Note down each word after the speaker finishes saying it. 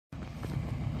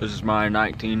This is my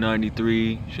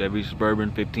 1993 Chevy Suburban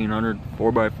 1500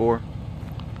 4x4.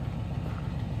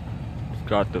 It's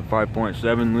got the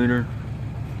 5.7 liter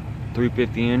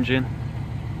 350 engine.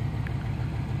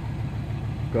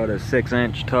 Got a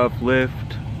 6-inch tough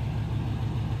lift,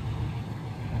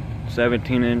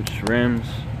 17-inch rims.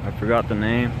 I forgot the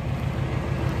name,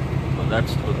 but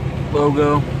that's the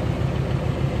logo.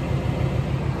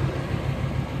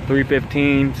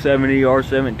 315 70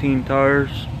 R17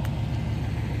 tires.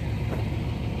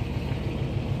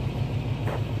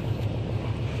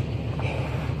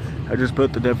 I just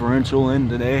put the differential in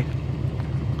today.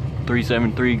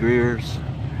 373 gears.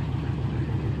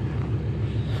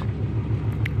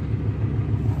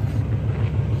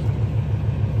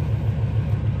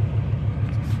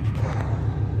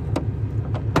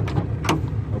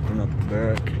 Open up the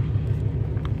back.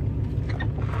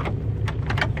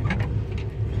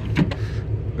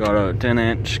 Got a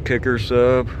 10-inch kicker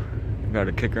sub. Got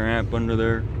a kicker amp under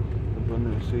there, up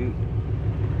under the seat.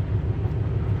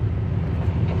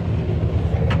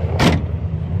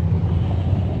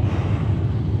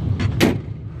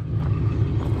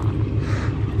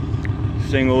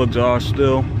 Single exhaust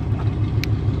still.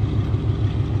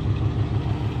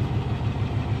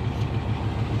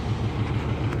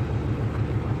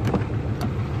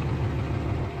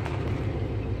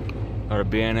 Got a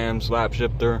B&M slap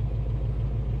shifter.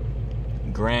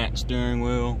 Grant steering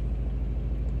wheel.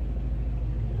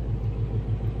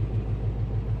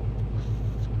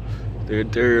 The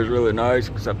interior is really nice,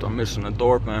 except I'm missing the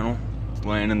door panel. It's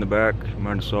laying in the back. You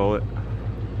might have saw it.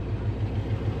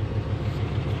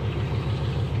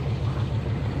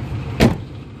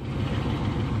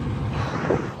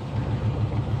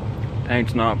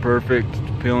 Paint's not perfect.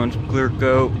 It's peeling some clear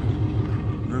coat.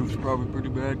 Roof's probably pretty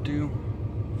bad too.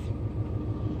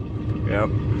 Yep.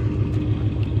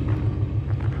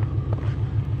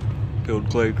 Peeled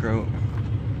clay coat.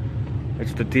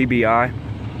 It's the TBI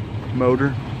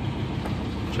motor.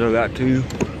 Show that too.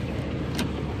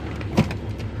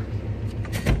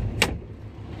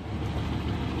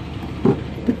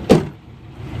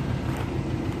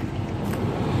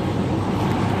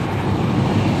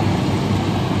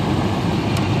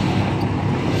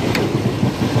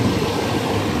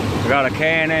 Got a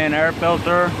K&N air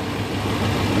filter,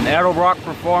 an Edelbrock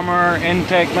Performer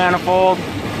intake manifold.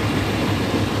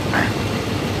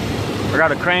 I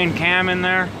got a crane cam in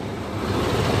there.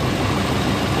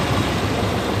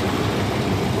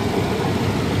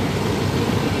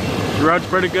 The road's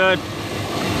pretty good.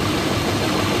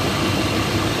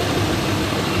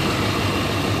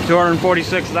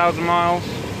 246,000 miles.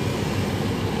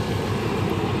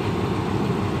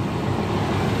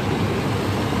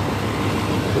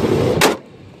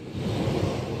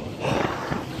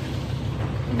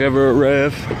 Give her a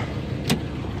rev.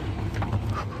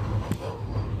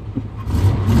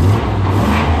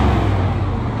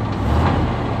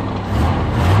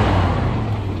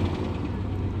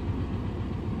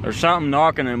 There's something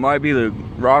knocking. It might be the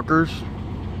rockers.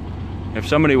 If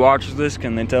somebody watches this,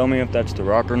 can they tell me if that's the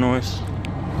rocker noise?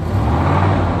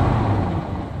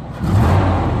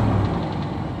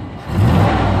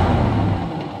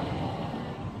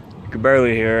 You can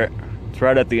barely hear it. It's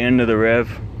right at the end of the rev.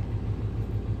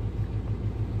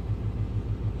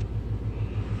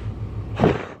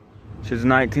 This is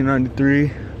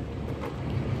 1993.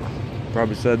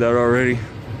 Probably said that already.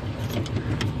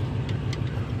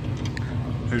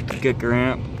 Here's the kicker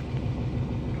amp.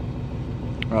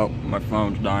 Oh, my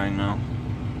phone's dying now.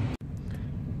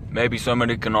 Maybe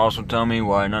somebody can also tell me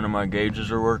why none of my gauges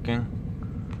are working.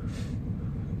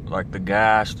 Like the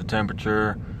gas, the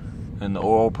temperature, and the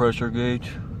oil pressure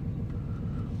gauge.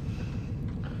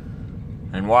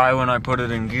 And why when I put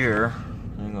it in gear,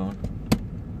 hang on.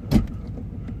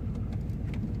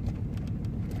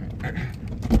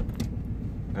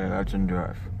 Okay, that's in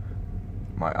drive.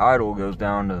 My idle goes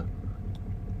down to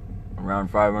around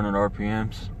 500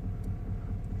 RPMs.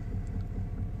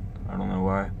 I don't know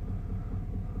why.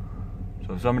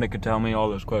 So if somebody could tell me all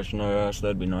those questions I asked,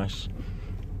 that'd be nice.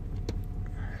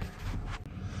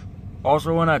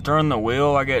 Also, when I turn the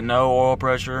wheel, I get no oil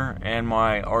pressure and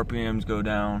my RPMs go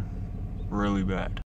down really bad.